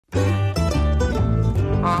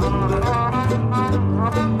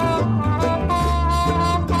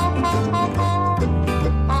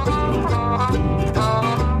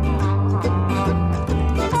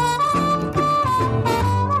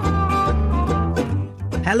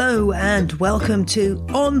Hello and welcome to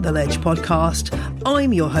On The Ledge podcast.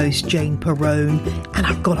 I'm your host Jane Perrone and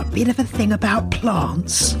I've got a bit of a thing about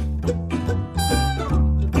plants.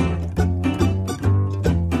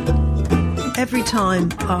 Every time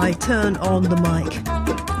I turn on the mic,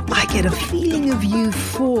 I get a feeling of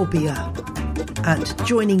euphoria at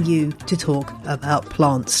joining you to talk about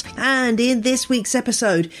plants. And in this week's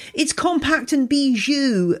episode, it's compact and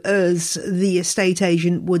bijou, as the estate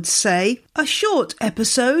agent would say. A short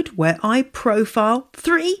episode where I profile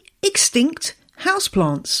 3 extinct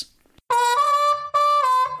houseplants.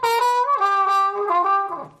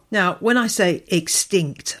 Now, when I say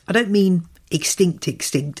extinct, I don't mean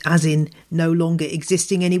extinct, as in no longer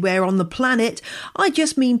existing anywhere on the planet. I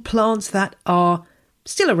just mean plants that are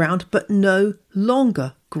still around but no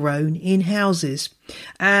longer grown in houses.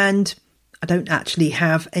 And I don't actually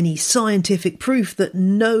have any scientific proof that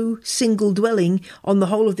no single dwelling on the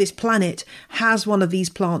whole of this planet has one of these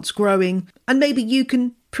plants growing. And maybe you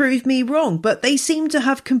can prove me wrong, but they seem to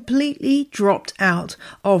have completely dropped out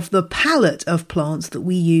of the palette of plants that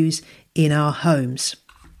we use in our homes.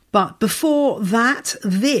 But before that,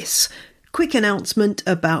 this quick announcement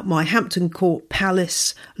about my Hampton Court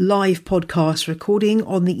Palace live podcast recording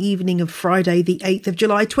on the evening of Friday, the 8th of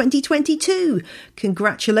July 2022.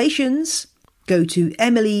 Congratulations go to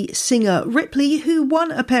Emily Singer Ripley, who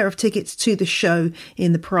won a pair of tickets to the show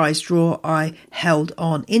in the prize draw I held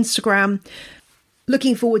on Instagram.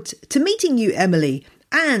 Looking forward to meeting you, Emily.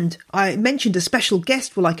 And I mentioned a special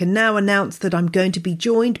guest. Well, I can now announce that I'm going to be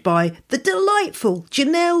joined by the delightful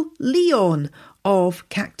Janelle Leon of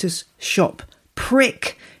Cactus Shop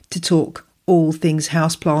Prick to talk all things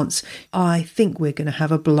houseplants. I think we're going to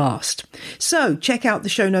have a blast. So check out the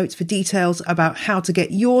show notes for details about how to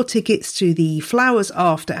get your tickets to the Flowers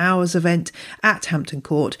After Hours event at Hampton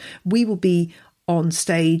Court. We will be on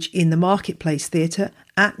stage in the Marketplace Theatre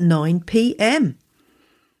at 9 p.m.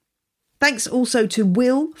 Thanks also to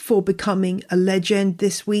Will for becoming a legend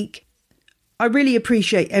this week. I really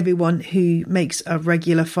appreciate everyone who makes a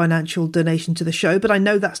regular financial donation to the show, but I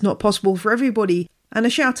know that's not possible for everybody. And a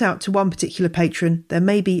shout out to one particular patron. There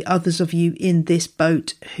may be others of you in this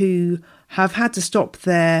boat who have had to stop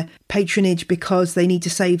their patronage because they need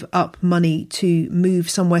to save up money to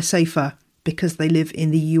move somewhere safer because they live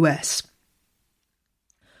in the US.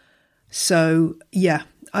 So, yeah,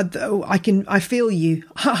 I feel you.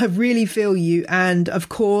 I really feel you. And of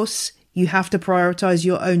course, you have to prioritise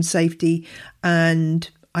your own safety, and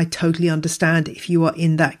I totally understand if you are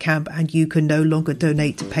in that camp and you can no longer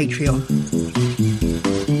donate to Patreon.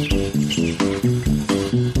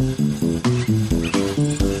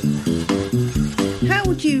 How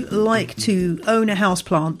would you like to own a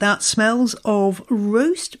houseplant that smells of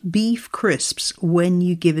roast beef crisps when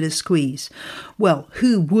you give it a squeeze? Well,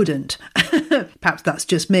 who wouldn't? Perhaps that's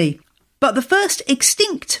just me. But the first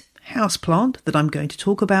extinct houseplant that I'm going to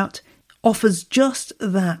talk about offers just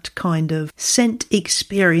that kind of scent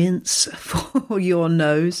experience for your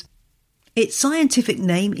nose. Its scientific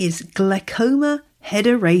name is Glaucoma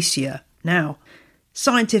hederaceae. Now,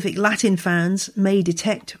 scientific Latin fans may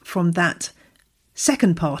detect from that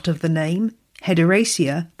second part of the name,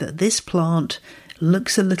 hederaceae, that this plant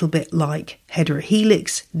looks a little bit like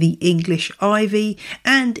Heterohelix, the English ivy,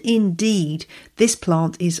 and indeed, this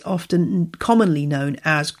plant is often commonly known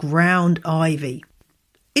as ground ivy.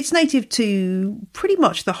 It's native to pretty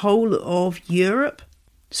much the whole of Europe,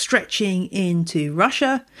 stretching into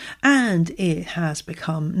Russia, and it has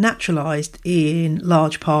become naturalised in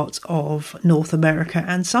large parts of North America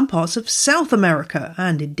and some parts of South America,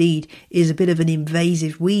 and indeed is a bit of an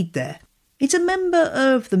invasive weed there. It's a member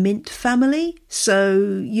of the mint family,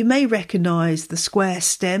 so you may recognise the square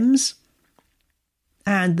stems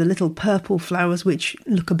and the little purple flowers which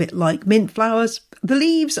look a bit like mint flowers. The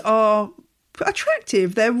leaves are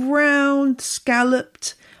attractive. They're round,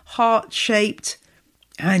 scalloped, heart-shaped,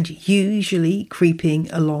 and usually creeping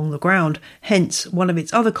along the ground. Hence one of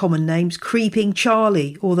its other common names, Creeping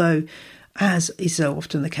Charlie, although, as is so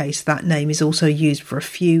often the case, that name is also used for a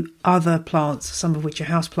few other plants, some of which are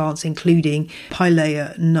houseplants, including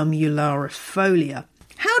Pilea nummularifolia.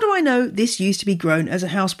 How do I know this used to be grown as a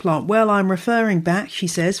houseplant? Well, I'm referring back, she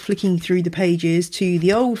says, flicking through the pages, to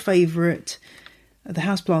the old favourite, The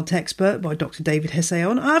Houseplant Expert by Dr. David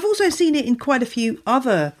Hesseon. I've also seen it in quite a few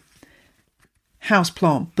other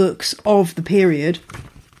houseplant books of the period.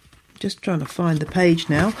 Just trying to find the page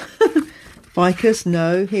now. Ficus,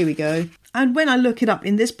 no, here we go. And when I look it up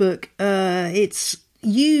in this book, it's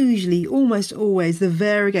usually almost always the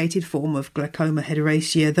variegated form of Glaucoma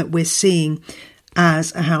hederacea that we're seeing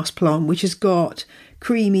as a houseplant, which has got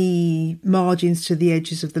creamy margins to the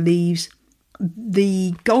edges of the leaves.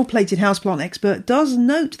 The gold-plated houseplant expert does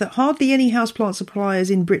note that hardly any houseplant suppliers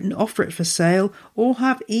in Britain offer it for sale or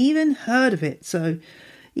have even heard of it. So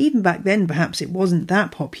even back then, perhaps it wasn't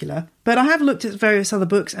that popular. But I have looked at various other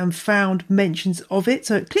books and found mentions of it,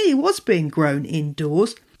 so it clearly was being grown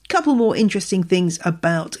indoors. Couple more interesting things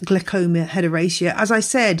about Glaucoma hederacea. As I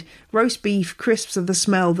said, roast beef crisps are the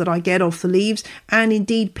smell that I get off the leaves, and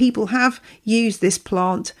indeed people have used this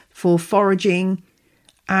plant for foraging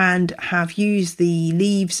and have used the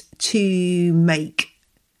leaves to make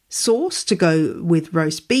sauce to go with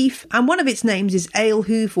roast beef. And one of its names is ale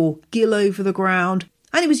hoof or gill over the ground.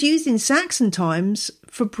 And it was used in Saxon times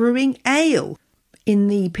for brewing ale. In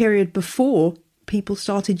the period before, people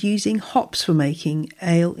started using hops for making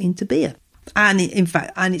ale into beer. And in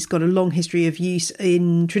fact, it's got a long history of use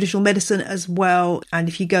in traditional medicine as well. And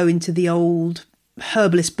if you go into the old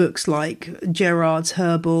herbalist books like Gerard's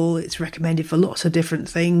Herbal, it's recommended for lots of different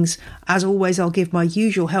things. As always, I'll give my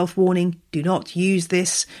usual health warning: do not use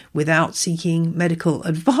this without seeking medical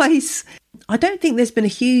advice. I don't think there's been a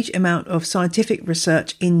huge amount of scientific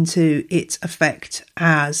research into its effect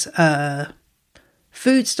as a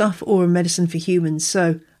foodstuff or a medicine for humans.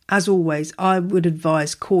 So as always, I would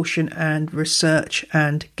advise caution and research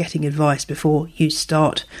and getting advice before you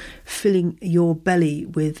start filling your belly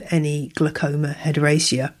with any Glaucoma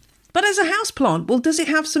hederacea. But as a houseplant, well, does it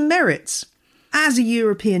have some merits? As a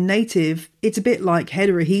European native, it's a bit like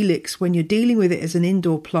Heterohelix. When you're dealing with it as an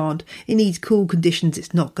indoor plant, it needs cool conditions.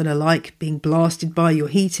 It's not going to like being blasted by your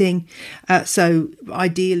heating. So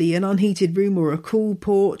ideally an unheated room or a cool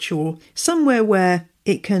porch or somewhere where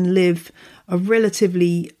it can live a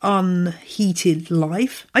relatively unheated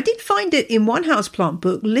life. I did find it in one houseplant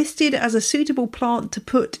book listed as a suitable plant to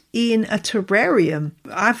put in a terrarium.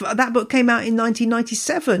 That book came out in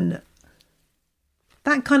 1997.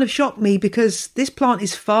 That kind of shocked me because this plant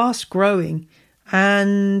is fast growing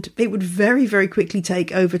and it would very, very quickly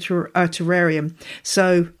take over to a terrarium.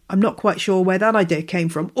 So I'm not quite sure where that idea came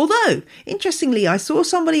from. Although, interestingly, I saw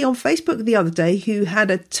somebody on Facebook the other day who had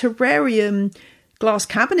a terrarium glass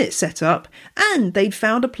cabinet set up, and they'd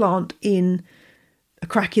found a plant in a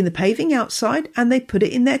crack in the paving outside and they put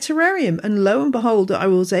it in their terrarium, and lo and behold, I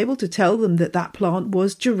was able to tell them that that plant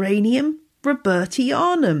was Geranium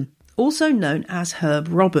robertianum, also known as herb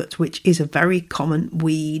Robert, which is a very common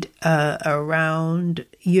weed around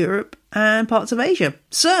Europe and parts of Asia.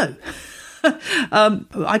 So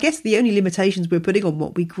I guess the only limitations we're putting on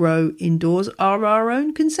what we grow indoors are our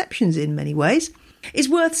own conceptions in many ways. It's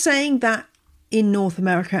worth saying that in North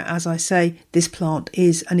America, as I say, this plant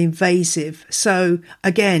is an invasive. So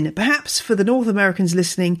again, perhaps for the North Americans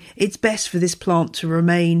listening, it's best for this plant to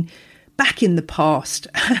remain back in the past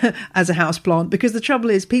as a houseplant, because the trouble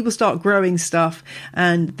is people start growing stuff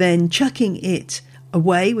and then chucking it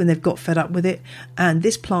away when they've got fed up with it. And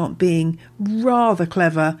this plant, being rather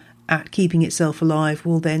clever at keeping itself alive,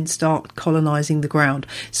 will then start colonising the ground.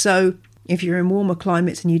 So if you're in warmer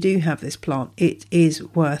climates and you do have this plant, it is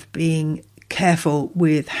worth being careful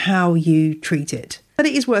with how you treat it. But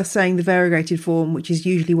it is worth saying the variegated form, which is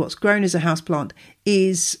usually what's grown as a houseplant,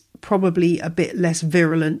 is probably a bit less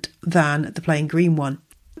virulent than the plain green one.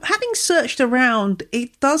 Having searched around,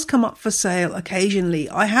 it does come up for sale occasionally.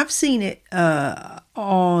 I have seen it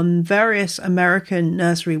on various American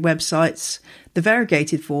nursery websites, the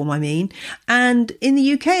variegated form I mean, and in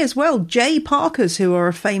the UK as well. J. Parker's, who are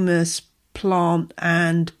a famous plant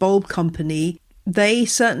and bulb company, they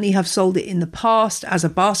certainly have sold it in the past as a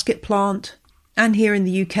basket plant. And here in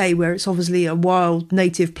the UK, where it's obviously a wild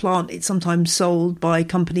native plant, it's sometimes sold by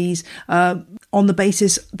companies on the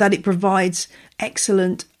basis that it provides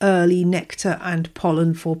excellent early nectar and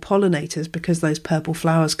pollen for pollinators, because those purple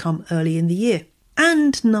flowers come early in the year.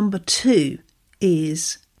 And number 2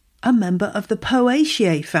 is a member of the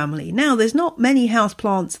Poaceae family. Now, there's not many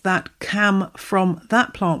houseplants that come from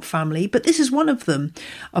that plant family, but this is one of them,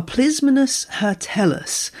 Oplismonus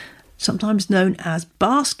hirtellus, sometimes known as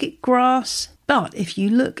basket grass. But if you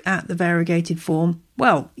look at the variegated form,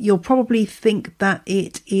 well, you'll probably think that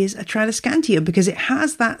it is a Tradescantia, because it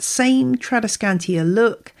has that same Tradescantia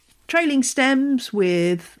look, trailing stems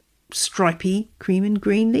with stripy cream and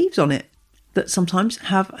green leaves on it that sometimes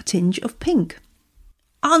have a tinge of pink.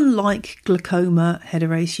 Unlike Glaucoma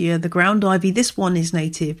hederacea, the ground ivy, this one is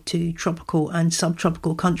native to tropical and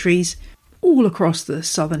subtropical countries all across the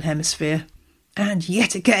southern hemisphere. And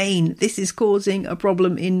yet again, this is causing a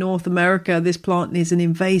problem in North America. This plant is an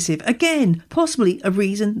invasive. Again, possibly a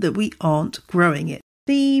reason that we aren't growing it.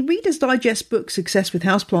 The Reader's Digest book Success with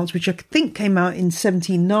Houseplants, which I think came out in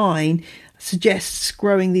 1979, suggests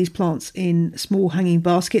growing these plants in small hanging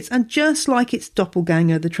baskets. And just like its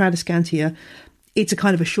doppelganger, the Tradescantia, it's a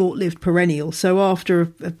kind of a short-lived perennial. So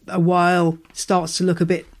after a while, it starts to look a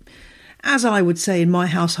bit, as I would say in my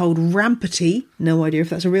household, ramparty. No idea if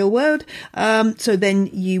that's a real word. So then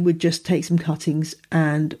you would just take some cuttings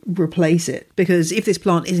and replace it. Because if this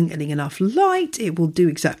plant isn't getting enough light, it will do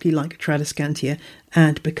exactly like a Tradescantia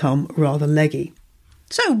and become rather leggy.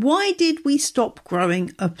 So why did we stop growing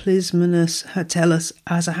Aplismenus hurtellus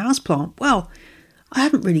as a houseplant? Well, I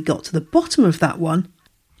haven't really got to the bottom of that one.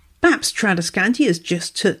 Perhaps Tradescantias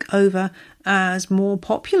just took over as more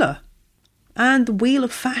popular, and the wheel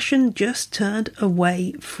of fashion just turned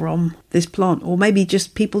away from this plant, or maybe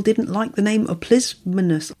just people didn't like the name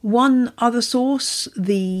Aplismenus. One other source,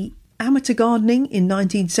 the Amateur Gardening in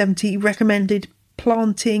 1970, recommended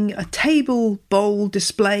planting a table bowl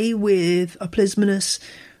display with Aplismenus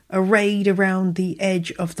arrayed around the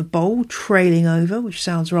edge of the bowl, trailing over, which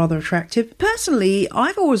sounds rather attractive. Personally,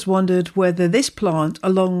 I've always wondered whether this plant,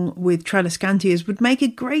 along with Tradescantias, would make a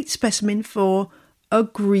great specimen for a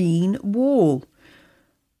green wall.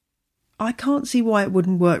 I can't see why it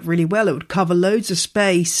wouldn't work really well. It would cover loads of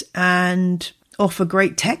space and offer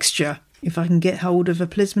great texture. If I can get hold of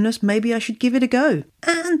Aplismenus, maybe I should give it a go.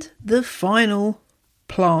 And the final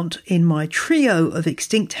plant in my trio of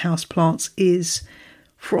extinct houseplants is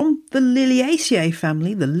from the Liliaceae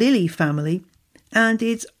family, the lily family, and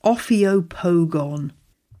it's Ophiopogon.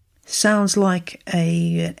 Sounds like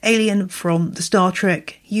an alien from the Star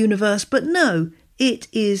Trek universe, but no, it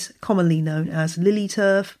is commonly known as lily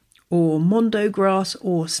turf or mondo grass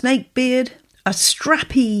or snakebeard, a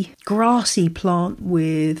strappy, grassy plant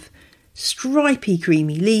with stripy,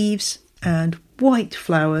 creamy leaves and white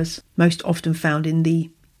flowers, most often found in the,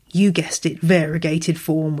 you guessed it, variegated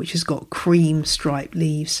form, which has got cream striped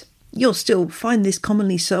leaves. You'll still find this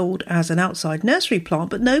commonly sold as an outside nursery plant,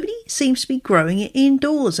 but nobody seems to be growing it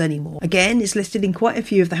indoors anymore. Again, it's listed in quite a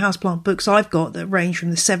few of the houseplant books I've got that range from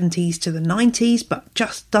the 70s to the 90s, but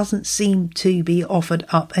just doesn't seem to be offered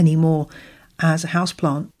up anymore as a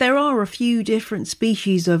houseplant. There are a few different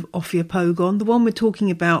species of Ophiopogon. The one we're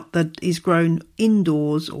talking about that is grown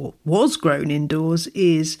indoors, or was grown indoors,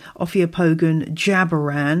 is Ophiopogon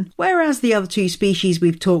jabaran, whereas the other two species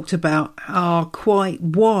we've talked about are quite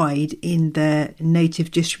wide in their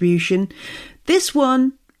native distribution. This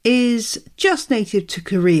one is just native to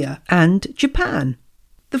Korea and Japan.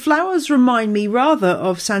 The flowers remind me rather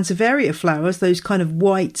of Sansevieria flowers, those kind of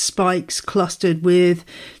white spikes clustered with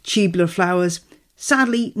tubular flowers.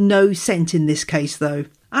 Sadly, no scent in this case though.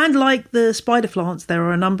 And like the spider plants, there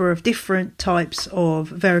are a number of different types of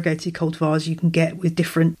variegated cultivars you can get with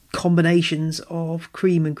different combinations of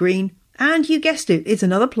cream and green. And you guessed it, it's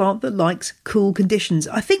another plant that likes cool conditions.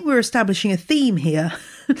 I think we're establishing a theme here.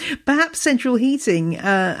 Perhaps central heating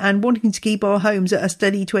and wanting to keep our homes at a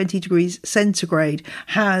steady 20 degrees centigrade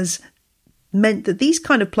has meant that these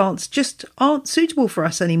kind of plants just aren't suitable for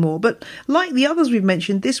us anymore. But like the others we've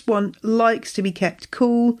mentioned, this one likes to be kept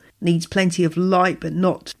cool, needs plenty of light but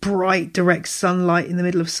not bright direct sunlight in the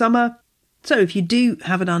middle of summer. So if you do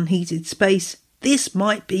have an unheated space, this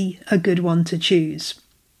might be a good one to choose.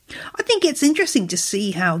 I think it's interesting to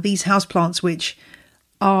see how these houseplants, which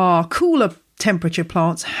are cooler temperature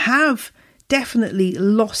plants, have definitely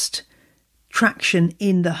lost traction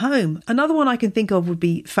in the home. Another one I can think of would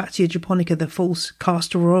be Fatsia japonica, the false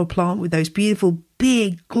castor oil plant with those beautiful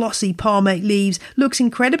big glossy palmate leaves. Looks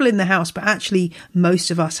incredible in the house, but actually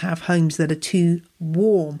most of us have homes that are too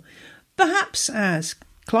warm. Perhaps as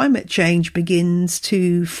climate change begins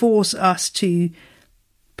to force us to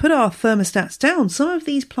put our thermostats down, some of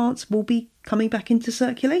these plants will be coming back into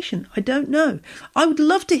circulation. I don't know. I would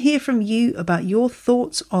love to hear from you about your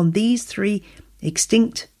thoughts on these three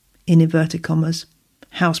extinct, in inverted commas,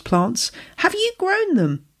 houseplants. Have you grown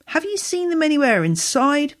them? Have you seen them anywhere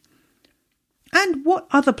inside? And what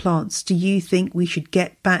other plants do you think we should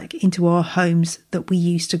get back into our homes that we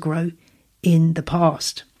used to grow in the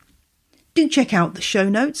past? Do check out the show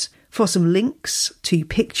notes for some links to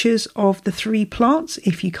pictures of the three plants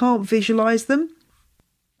if you can't visualise them.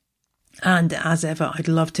 And as ever, I'd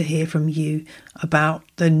love to hear from you about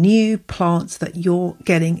the new plants that you're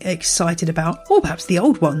getting excited about, or perhaps the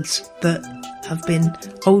old ones that have been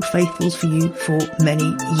old faithfuls for you for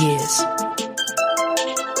many years.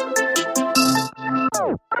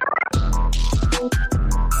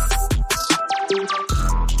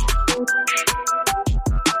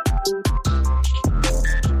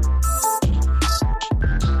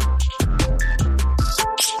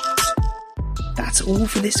 that's all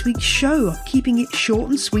for this week's show. I'm keeping it short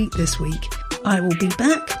and sweet this week. I will be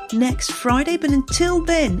back next Friday, but until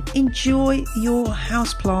then, enjoy your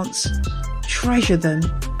houseplants, treasure them,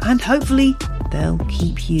 and hopefully they'll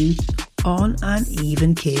keep you on an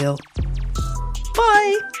even keel.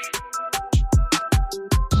 Bye!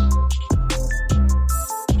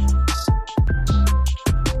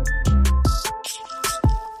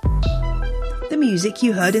 The music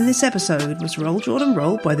you heard in this episode was Roll Jordan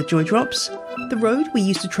Roll by the Joy Drops, The Road We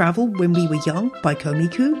Used to Travel When We Were Young by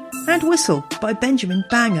Komiku, and Whistle by Benjamin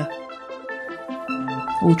Banger.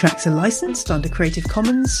 All tracks are licensed under Creative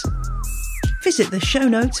Commons. Visit the show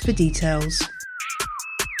notes for details.